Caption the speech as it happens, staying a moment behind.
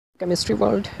chemistry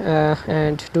world,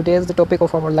 and today's the topic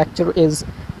of our lecture is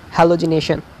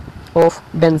halogenation of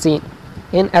benzene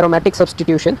in aromatic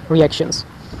substitution reactions.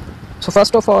 So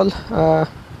first of all,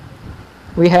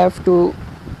 we have to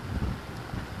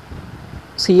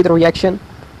see the reaction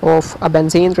of a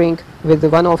benzene ring with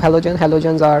one of halogen.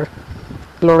 Halogens are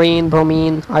chlorine,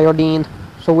 bromine, iodine.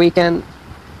 So we can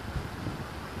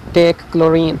take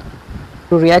chlorine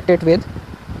to react it with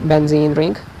benzene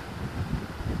ring.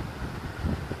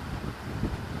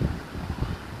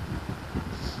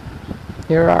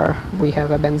 Here we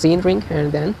have a benzene ring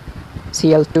and then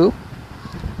Cl2.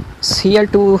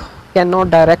 Cl2 cannot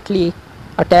directly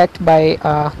attacked by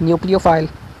a nucleophile,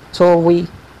 so we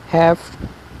have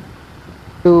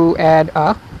to add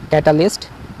a catalyst,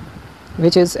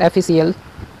 which is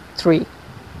FeCl3,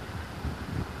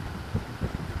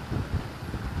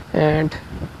 and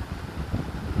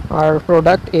our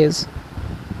product is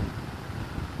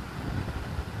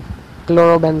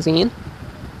chlorobenzene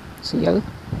Cl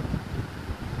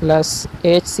plus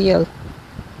HCl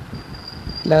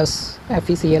plus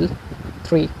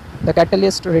FeCl3. The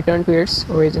catalyst returned to its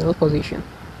original position.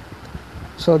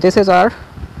 So this is our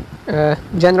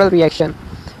general reaction.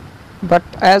 But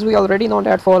as we already know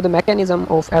that for the mechanism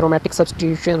of aromatic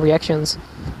substitution reactions,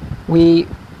 we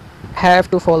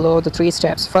have to follow the 3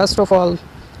 steps. First of all,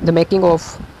 the making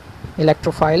of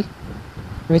electrophile,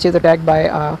 which is attacked by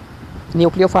a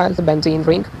nucleophile, the benzene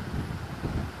ring.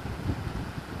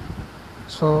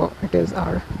 So it is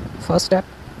our first step,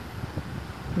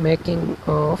 making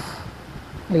of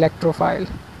electrophile.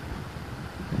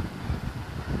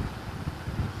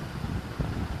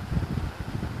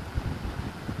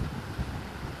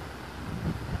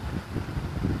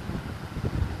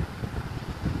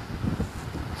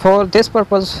 For this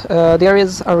purpose, there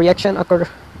is a reaction occur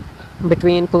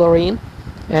between chlorine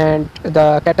and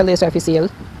the catalyst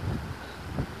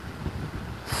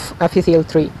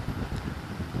FeCl3.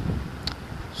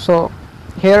 So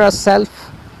here a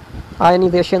self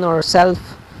ionization or self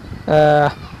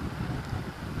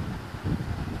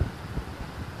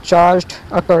charged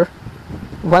occur,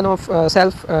 one of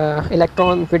self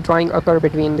electron withdrawing occur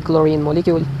between the chlorine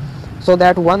molecule, so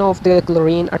that one of the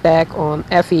chlorine attack on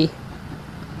Fe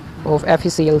of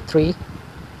FeCl3.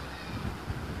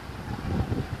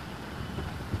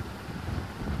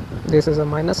 This is a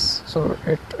minus, so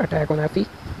it attack on Fe,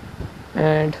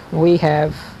 and we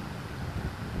have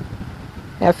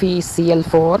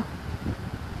FeCl4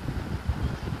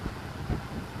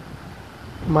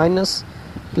 minus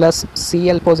plus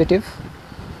Cl positive.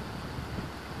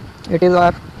 It is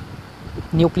our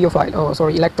nucleophile,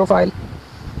 electrophile.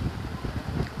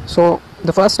 So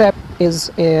the first step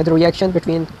is the reaction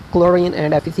between chlorine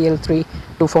and FeCl3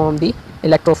 to form the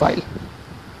electrophile.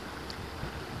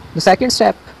 The second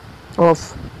step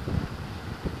of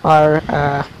our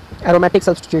aromatic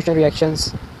substitution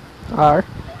reactions are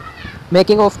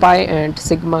making of pi and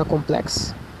sigma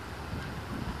complex.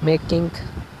 Making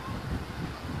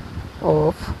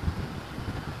of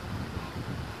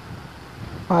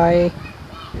pi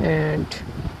and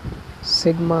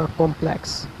sigma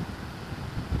complex.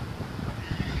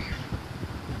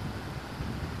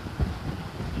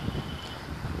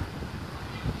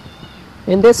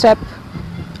 In this step,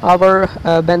 our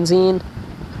benzene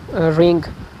ring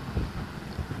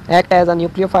act as a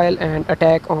nucleophile and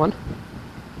attack on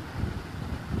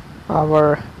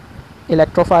our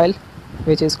electrophile,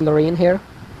 which is chlorine here,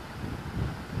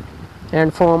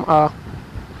 and form a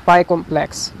pi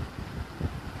complex.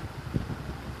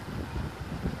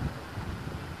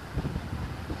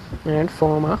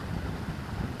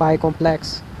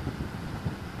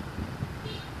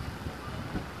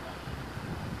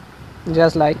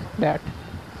 Just like that.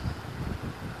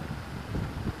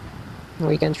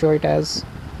 We can show it as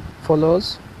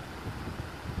follows.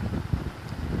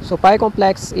 So pi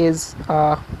complex is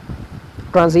a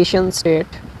transition state.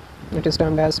 It is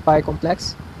termed as pi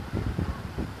complex.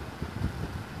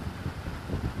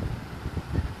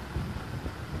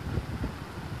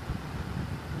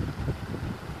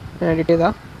 And it is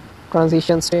a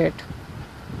transition state.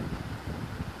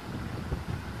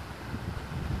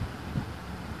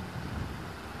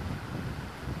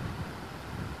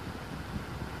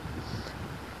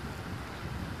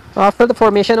 After the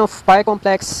formation of pi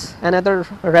complex, another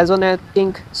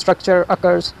resonating structure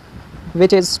occurs,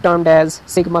 which is termed as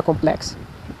sigma complex,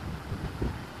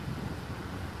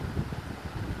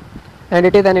 and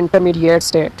it is an intermediate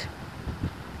state.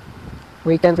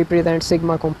 We can represent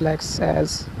sigma complex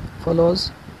as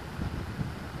follows.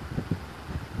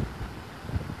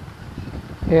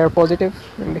 Here positive,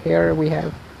 and here we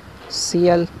have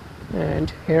Cl,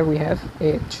 and here we have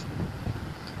H.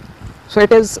 So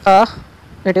it is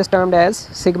termed as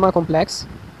sigma complex.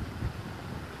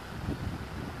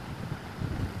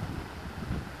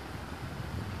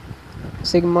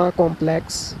 Sigma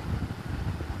complex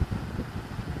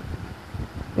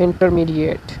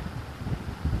intermediate.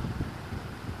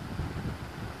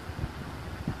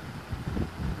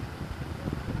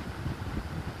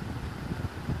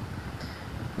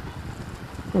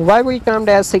 Why we termed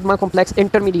as sigma complex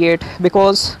intermediate?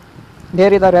 Because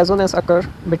there is a resonance occur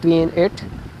between it,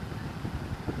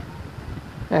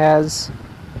 as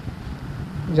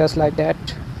just like that.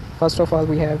 First of all,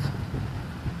 we have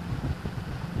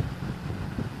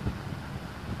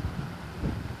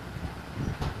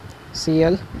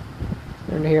Cl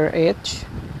and here H,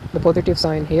 the positive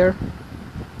sign here,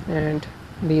 and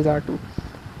these are 2.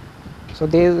 So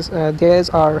these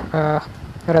are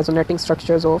resonating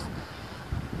structures of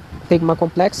sigma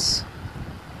complex.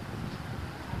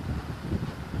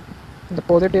 The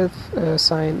positive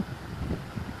sign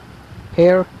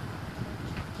here,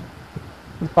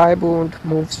 the pi bond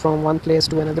moves from one place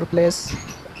to another place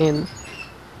in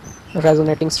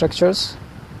resonating structures.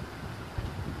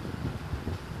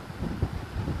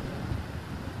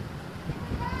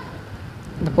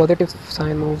 The positive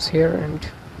sign moves here, and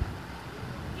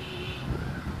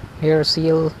here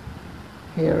Cl,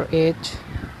 here H.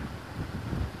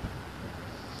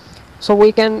 So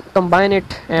we can combine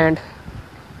it and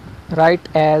write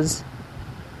as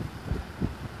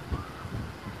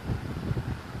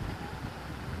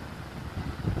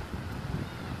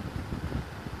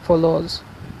follows.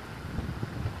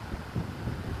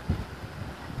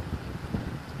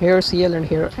 Here Cl and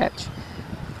here H.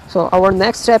 So our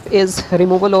next step is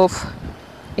removal of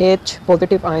H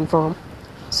positive ion from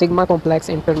sigma complex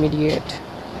intermediate.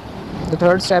 The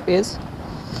third step is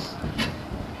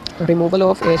removal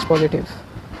of H positive.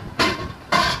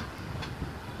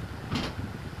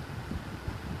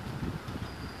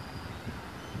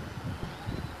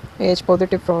 H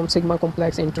positive from sigma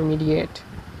complex intermediate.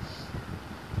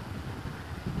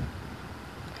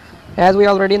 As we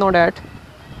already know that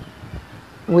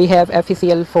we have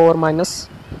FeCl4 minus.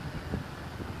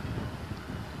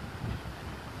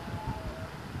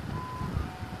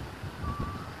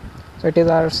 So it is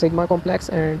our sigma complex,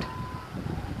 and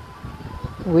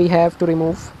we have to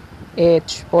remove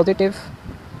H positive,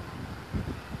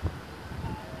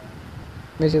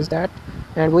 which is that,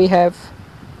 and we have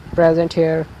present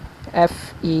here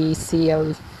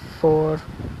FeCl4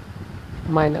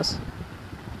 minus.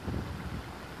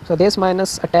 So this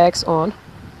minus attacks on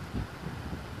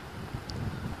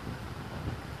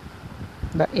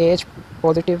the H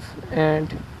positive,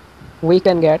 and we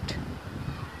can get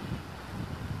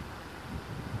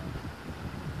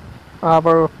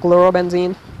our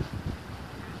chlorobenzene.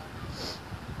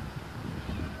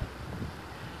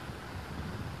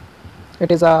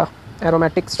 It is a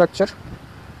aromatic structure.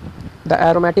 The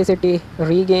aromaticity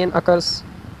regain occurs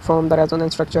from the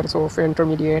resonance structures of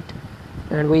intermediate,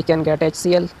 and we can get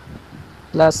HCl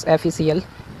plus FeCl3.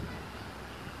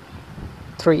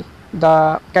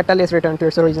 The catalyst return to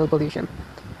its original position.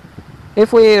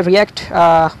 If we react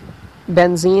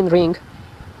benzene ring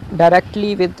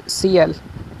directly with Cl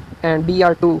and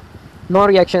Br2, no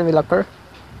reaction will occur.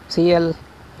 Cl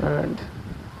and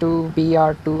 2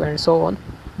 Br2 and so on,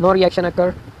 no reaction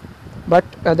occur. But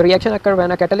the reaction occur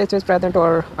when a catalyst is present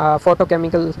or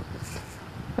photochemical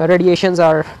radiations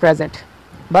are present.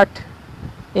 But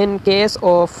in case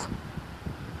of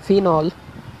phenol,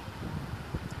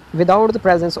 without the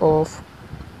presence of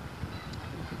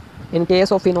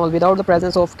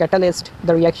catalyst,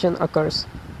 the reaction occurs,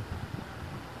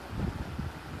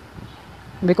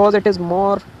 because it is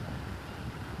more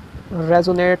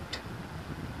resonate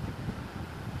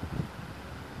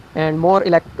and more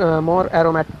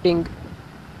aromatic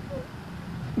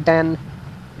than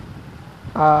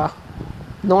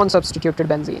non-substituted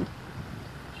benzene.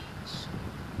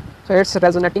 So its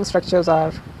resonating structures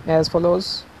are as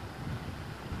follows.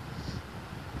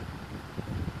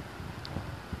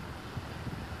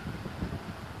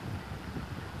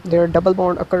 Their double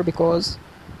bond occur because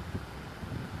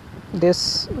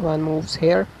this one moves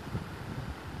here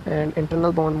and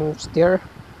internal bond moves there,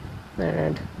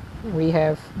 and we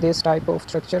have this type of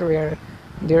structure where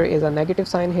there is a negative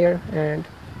sign here and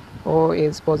O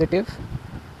is positive,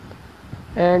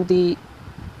 and the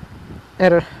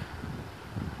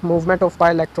movement of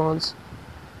pi electrons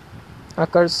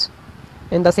occurs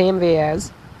in the same way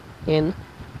as in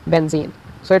benzene.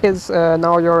 So it is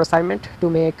now your assignment to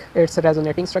make its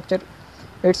resonating structure.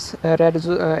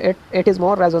 It is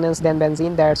more resonance than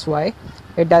benzene, that's why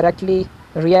it directly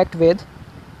react with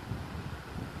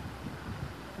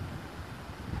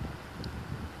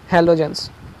halogens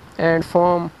and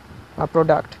form a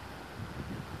product.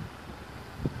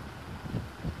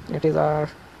 It is our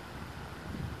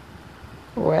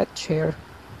OH here.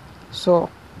 So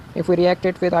if we react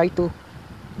it with I2,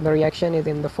 the reaction is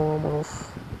in the form of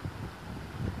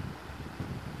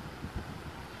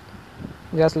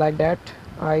just like that,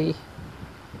 I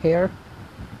here,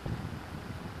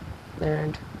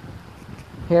 and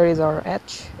here is our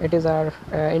H. It is our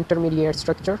intermediate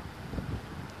structure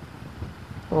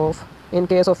of, in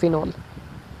case of phenol,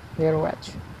 here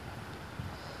OH.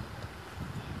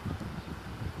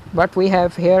 But we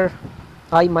have here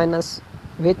I minus,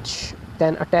 which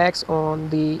then attacks on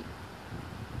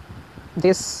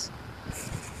this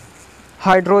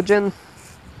hydrogen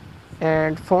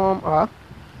and form a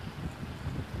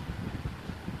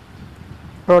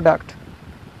product.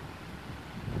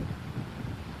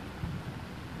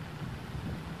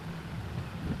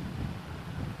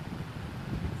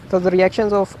 So the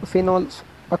reactions of phenols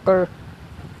occur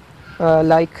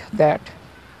like that.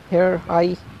 Here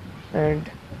I and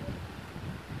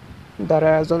the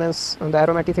resonance and the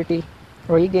aromaticity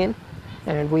regain,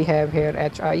 and we have here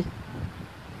HI.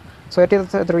 So it is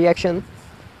the reaction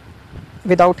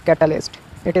without catalyst.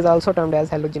 It is also termed as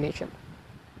halogenation.